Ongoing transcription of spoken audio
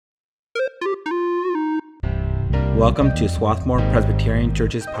welcome to Swarthmore Presbyterian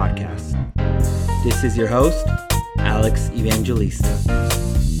Church's podcast. This is your host, Alex Evangelista.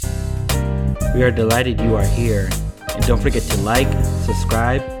 We are delighted you are here, and don't forget to like,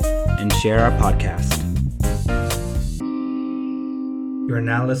 subscribe, and share our podcast. You are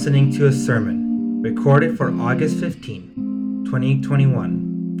now listening to a sermon recorded for August 15,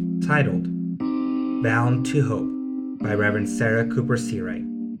 2021, titled Bound to Hope by Reverend Sarah Cooper Seawright.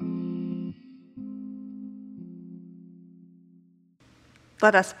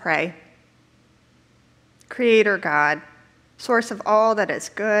 Let us pray. Creator God, source of all that is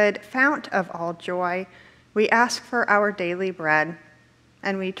good, fount of all joy, we ask for our daily bread,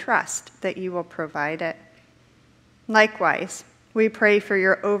 and we trust that you will provide it. Likewise, we pray for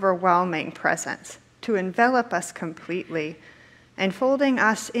your overwhelming presence to envelop us completely, enfolding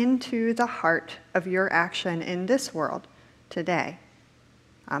us into the heart of your action in this world today.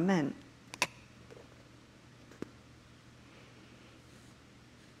 Amen.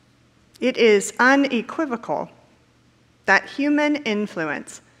 It is unequivocal that human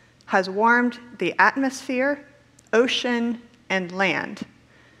influence has warmed the atmosphere, ocean, and land.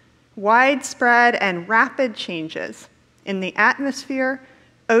 Widespread and rapid changes in the atmosphere,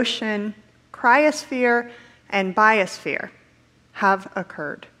 ocean, cryosphere, and biosphere have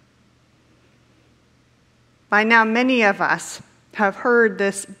occurred. By now, many of us have heard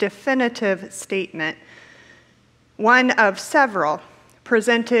this definitive statement, one of several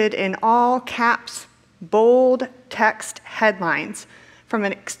presented in all caps, bold text headlines from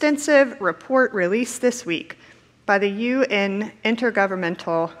an extensive report released this week by the UN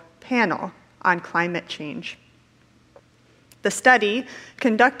Intergovernmental Panel on Climate Change. The study,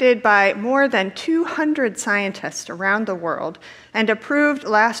 conducted by more than 200 scientists around the world and approved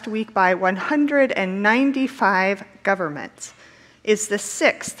last week by 195 governments, is the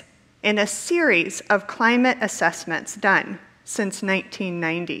sixth in a series of climate assessments done since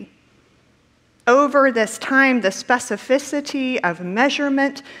 1990. Over this time, the specificity of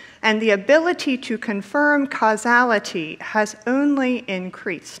measurement and the ability to confirm causality has only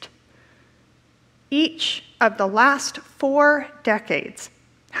increased. Each of the last 4 decades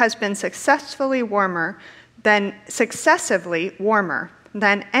has been successively warmer than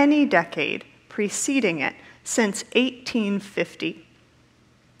any decade preceding it since 1850.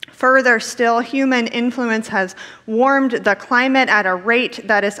 Further still, human influence has warmed the climate at a rate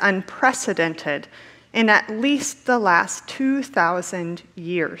that is unprecedented in at least the last 2,000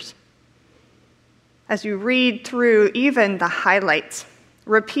 years. As you read through even the highlights,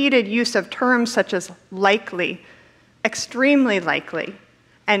 repeated use of terms such as likely, extremely likely,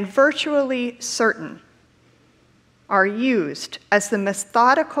 and virtually certain are used as the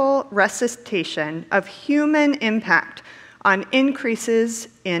methodical recitation of human impact on increases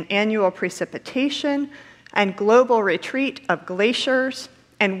in annual precipitation and global retreat of glaciers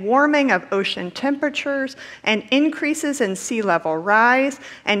and warming of ocean temperatures and increases in sea level rise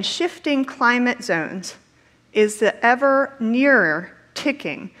and shifting climate zones is the ever nearer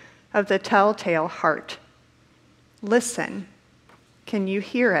ticking of the telltale heart. Listen, can you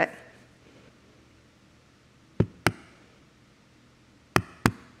hear it?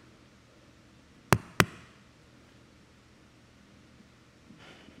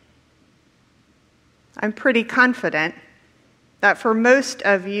 I'm pretty confident that for most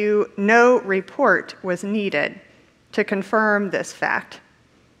of you, no report was needed to confirm this fact.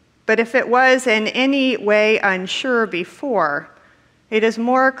 But if it was in any way unsure before, it is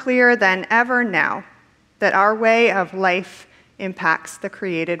more clear than ever now that our way of life impacts the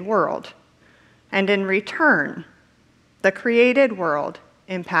created world. And in return, the created world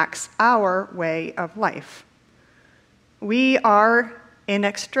impacts our way of life. We are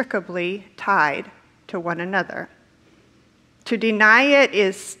inextricably tied to one another. To deny it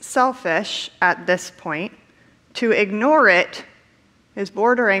is selfish at this point. To ignore it is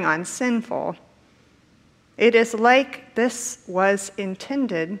bordering on sinful. It is like this was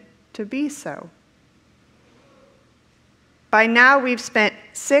intended to be so. By now, we've spent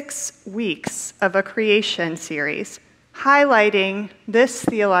 6 weeks of a creation series highlighting this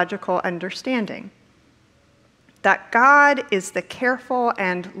theological understanding, that God is the careful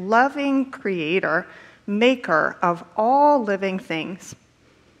and loving creator, maker of all living things,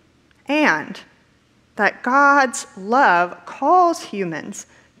 and that God's love calls humans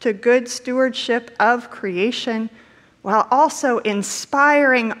to good stewardship of creation while also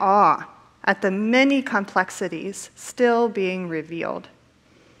inspiring awe at the many complexities still being revealed.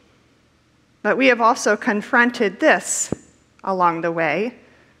 But we have also confronted this along the way,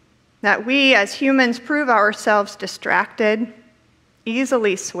 that we as humans prove ourselves distracted,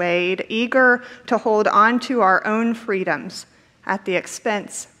 easily swayed, eager to hold on to our own freedoms at the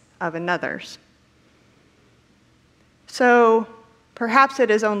expense of another's. So perhaps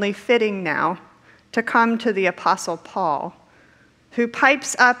it is only fitting now to come to the Apostle Paul, who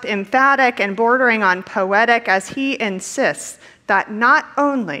pipes up emphatic and bordering on poetic as he insists that not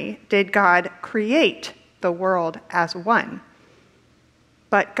only did God create the world as one,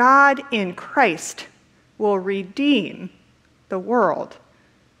 but God in Christ will redeem the world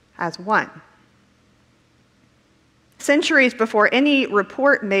as one. Centuries before any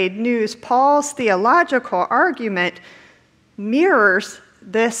report made news, Paul's theological argument mirrors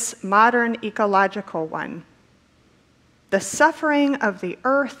this modern ecological one. The suffering of the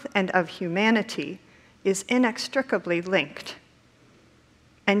earth and of humanity is inextricably linked,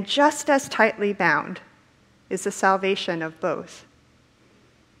 and just as tightly bound is the salvation of both.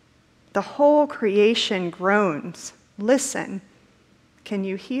 The whole creation groans. Listen, can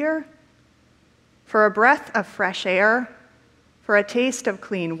you hear? For a breath of fresh air, for a taste of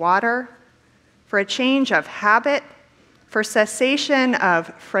clean water, for a change of habit, for cessation of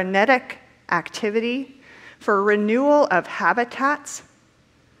frenetic activity, for renewal of habitats.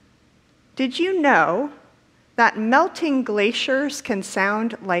 Did you know that melting glaciers can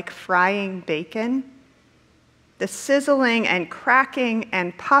sound like frying bacon? The sizzling and cracking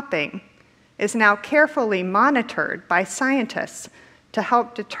and popping is now carefully monitored by scientists to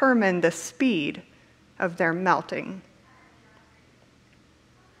help determine the speed of their melting.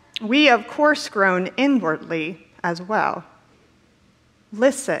 We, of course, groan inwardly as well.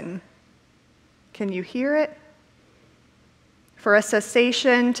 Listen, can you hear it? For a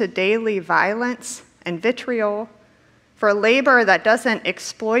cessation to daily violence and vitriol, for labor that doesn't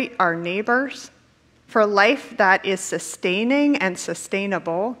exploit our neighbors, for life that is sustaining and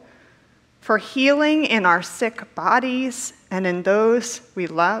sustainable, for healing in our sick bodies and in those we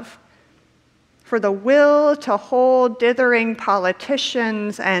love, for the will to hold dithering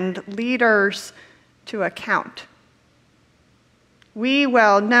politicians and leaders to account. We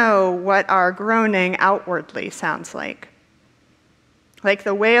well know what our groaning outwardly sounds like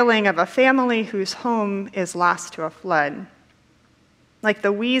the wailing of a family whose home is lost to a flood, like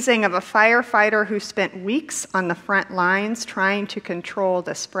the wheezing of a firefighter who spent weeks on the front lines trying to control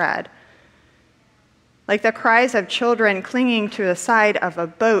the spread, like the cries of children clinging to the side of a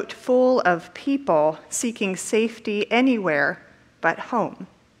boat full of people seeking safety anywhere but home.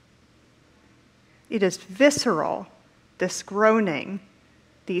 It is visceral, this groaning,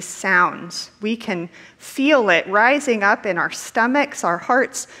 these sounds. We can feel it rising up in our stomachs. Our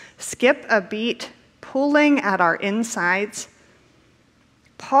hearts skip a beat, pulling at our insides.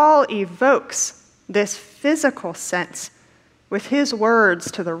 Paul evokes this physical sense with his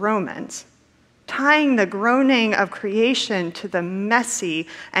words to the Romans, tying the groaning of creation to the messy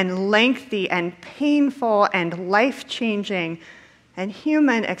and lengthy and painful and life-changing and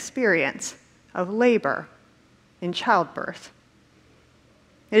human experience of labor in childbirth.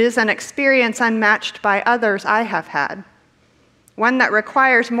 It is an experience unmatched by others I have had, one that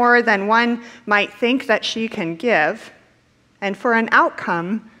requires more than one might think that she can give, and for an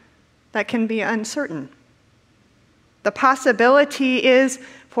outcome that can be uncertain. The possibility is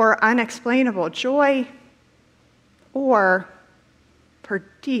for unexplainable joy or for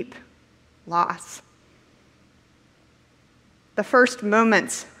deep loss. In the first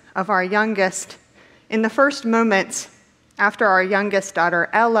moments after our youngest daughter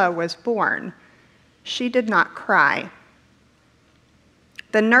Ella was born, she did not cry.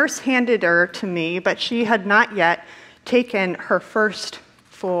 The nurse handed her to me, but she had not yet taken her first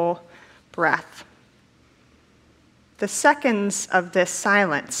full breath. The seconds of this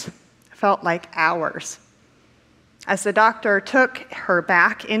silence felt like hours, as the doctor took her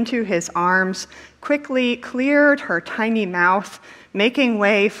back into his arms, quickly cleared her tiny mouth, making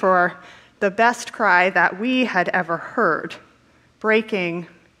way for the best cry that we had ever heard, breaking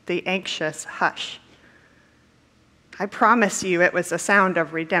the anxious hush. I promise you it was the sound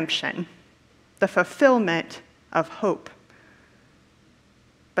of redemption, the fulfillment of hope.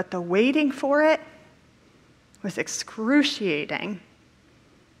 But the waiting for it was excruciating.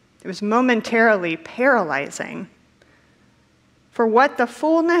 It was momentarily paralyzing. For what the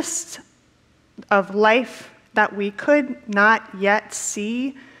fullness of life that we could not yet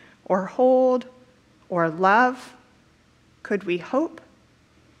see or hold or love, could we hope?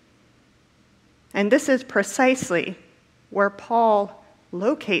 And this is precisely where Paul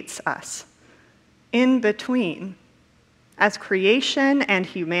locates us, in between, as creation and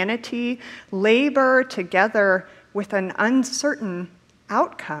humanity labor together with an uncertain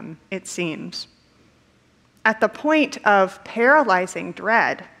outcome, it seems. at the point of paralyzing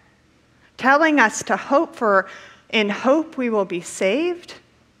dread, telling us to hope for, in hope we will be saved,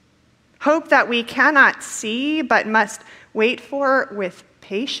 hope that we cannot see but must wait for with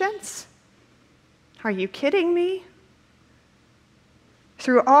patience? Are you kidding me?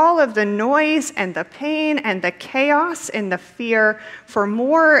 Through all of the noise and the pain and the chaos and the fear, for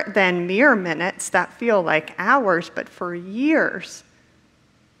more than mere minutes that feel like hours, but for years,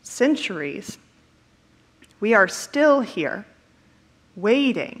 centuries, we are still here,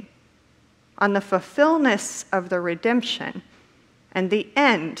 waiting on the fulfillment of the redemption and the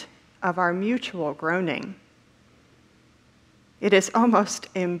end of our mutual groaning. It is almost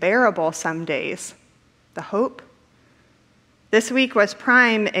unbearable some days, the hope. This week was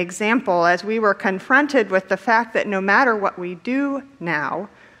prime example as we were confronted with the fact that no matter what we do now,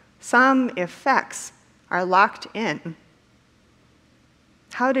 some effects are locked in.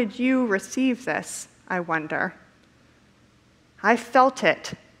 How did you receive this, I wonder? I felt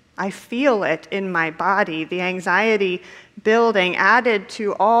it. I feel it in my body, the anxiety building added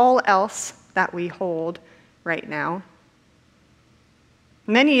to all else that we hold right now.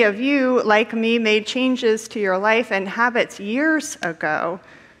 Many of you, like me, made changes to your life and habits years ago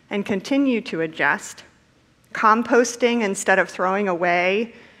and continue to adjust. Composting instead of throwing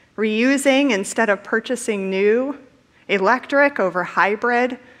away, reusing instead of purchasing new, electric over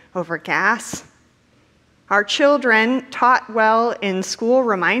hybrid over gas. Our children, taught well in school,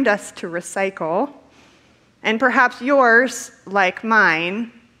 remind us to recycle. And perhaps yours, like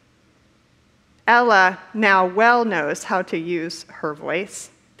mine, Ella now well knows how to use her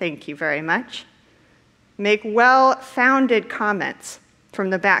voice. Thank you very much. Make well-founded comments from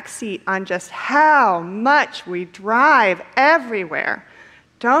the back seat on just how much we drive everywhere.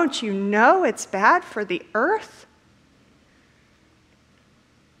 Don't you know it's bad for the earth?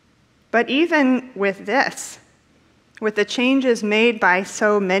 But even with this, with the changes made by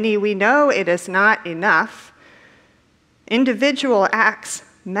so many, we know it is not enough. Individual acts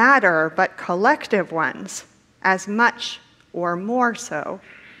matter, but collective ones, as much or more so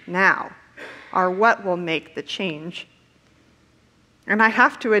now, are what will make the change. And I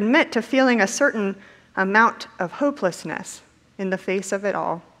have to admit to feeling a certain amount of hopelessness in the face of it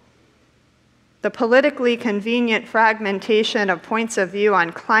all. The politically convenient fragmentation of points of view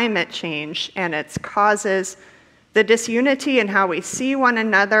on climate change and its causes, the disunity in how we see one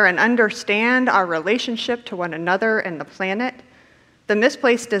another and understand our relationship to one another and the planet, the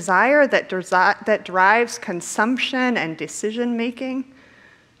misplaced desire that drives consumption and decision-making,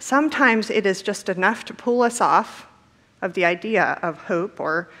 sometimes it is just enough to pull us off of the idea of hope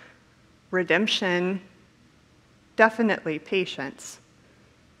or redemption, definitely patience.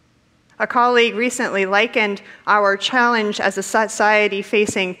 A colleague recently likened our challenge as a society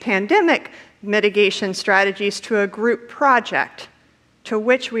facing pandemic mitigation strategies to a group project to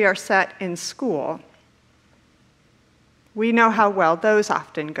which we are set in school. We know how well those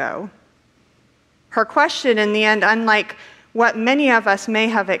often go. Her question in the end, unlike what many of us may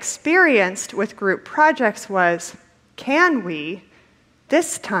have experienced with group projects, was, can we,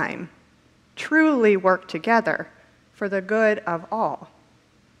 this time, truly work together for the good of all?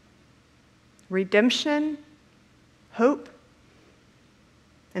 Redemption, hope.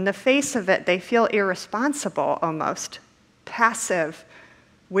 In the face of it, they feel irresponsible almost, passive,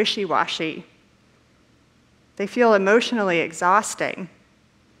 wishy-washy. They feel emotionally exhausting.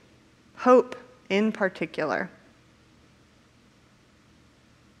 Hope in particular.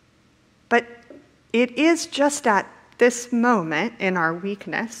 But it is just at this moment in our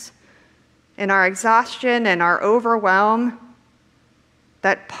weakness, in our exhaustion and our overwhelm,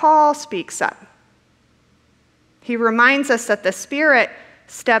 that Paul speaks up. He reminds us that the Spirit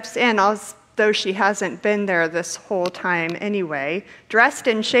steps in, although she hasn't been there this whole time anyway, dressed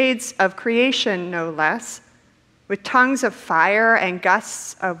in shades of creation, no less, with tongues of fire and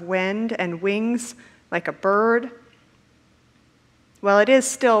gusts of wind and wings like a bird. Well, it is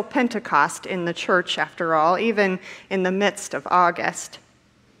still Pentecost in the church, after all, even in the midst of August.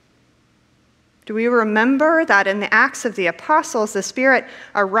 Do we remember that in the Acts of the Apostles, the Spirit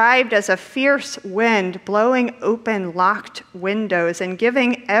arrived as a fierce wind, blowing open locked windows and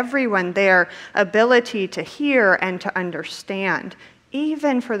giving everyone their ability to hear and to understand,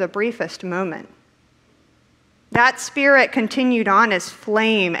 even for the briefest moment? That Spirit continued on as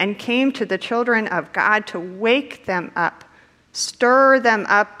flame and came to the children of God to wake them up, stir them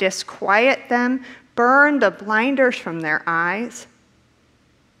up, disquiet them, burn the blinders from their eyes.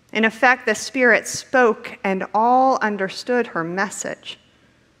 In effect, the Spirit spoke and all understood her message.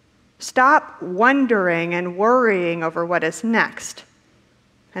 Stop wondering and worrying over what is next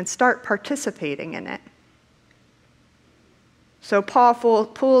and start participating in it. So Paul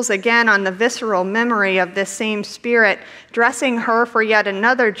pulls again on the visceral memory of this same Spirit, dressing her for yet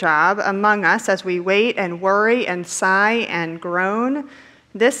another job among us as we wait and worry and sigh and groan,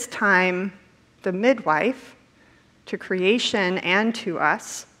 this time the midwife to creation and to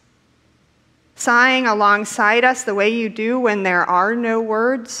us, sighing alongside us the way you do when there are no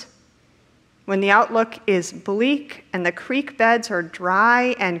words, when the outlook is bleak and the creek beds are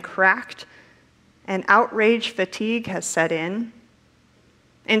dry and cracked, and outrage fatigue has set in,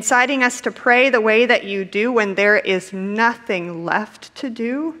 inciting us to pray the way that you do when there is nothing left to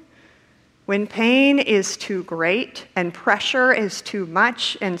do, when pain is too great and pressure is too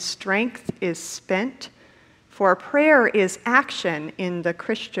much and strength is spent, for prayer is action in the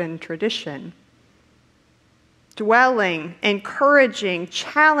Christian tradition. Dwelling, encouraging,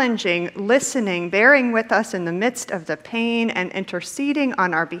 challenging, listening, bearing with us in the midst of the pain, and interceding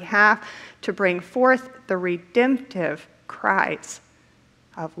on our behalf to bring forth the redemptive cries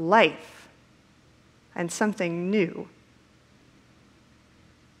of life and something new.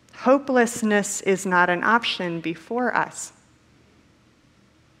 Hopelessness is not an option before us,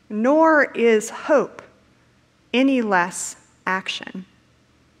 nor is hope any less action.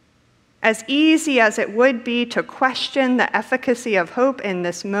 As easy as it would be to question the efficacy of hope in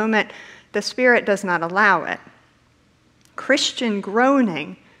this moment, the Spirit does not allow it. Christian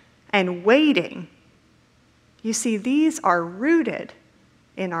groaning and waiting, you see, these are rooted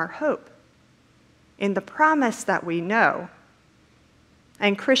in our hope, in the promise that we know.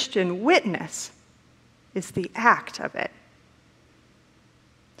 And Christian witness is the act of it.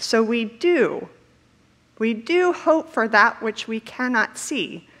 So we do hope for that which we cannot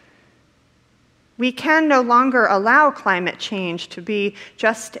see. We can no longer allow climate change to be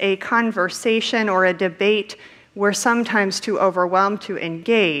just a conversation or a debate we're sometimes too overwhelmed to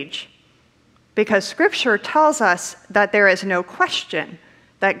engage, because Scripture tells us that there is no question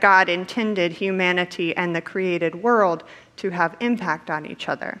that God intended humanity and the created world to have impact on each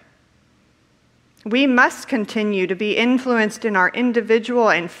other. We must continue to be influenced in our individual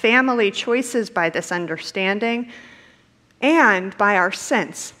and family choices by this understanding and by our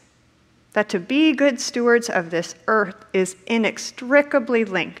sense that to be good stewards of this earth is inextricably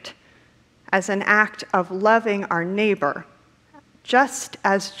linked as an act of loving our neighbor, just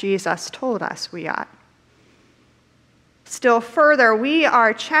as Jesus told us we ought. Still further, we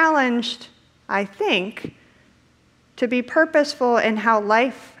are challenged, I think, to be purposeful in how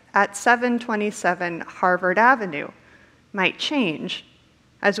life at 727 Harvard Avenue might change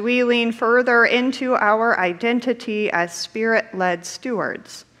as we lean further into our identity as Spirit-led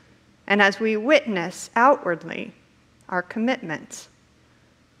stewards, and as we witness outwardly our commitments.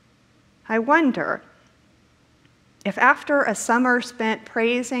 I wonder if after a summer spent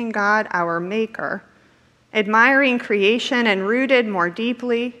praising God, our Maker, admiring creation and rooted more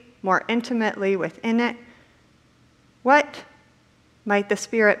deeply, more intimately within it, what might the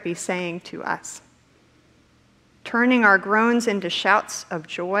Spirit be saying to us? Turning our groans into shouts of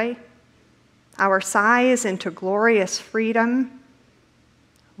joy, our sighs into glorious freedom.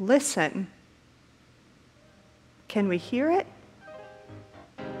 Listen. Can we hear it?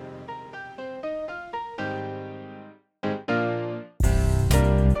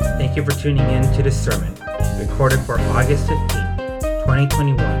 Thank you for tuning in to this sermon, recorded for August 15,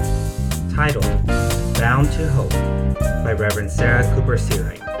 2021, titled Bound to Hope by Reverend Sarah Cooper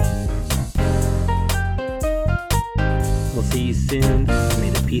Seawright. We'll see you soon. May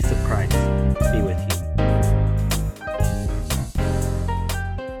the peace of Christ be with you.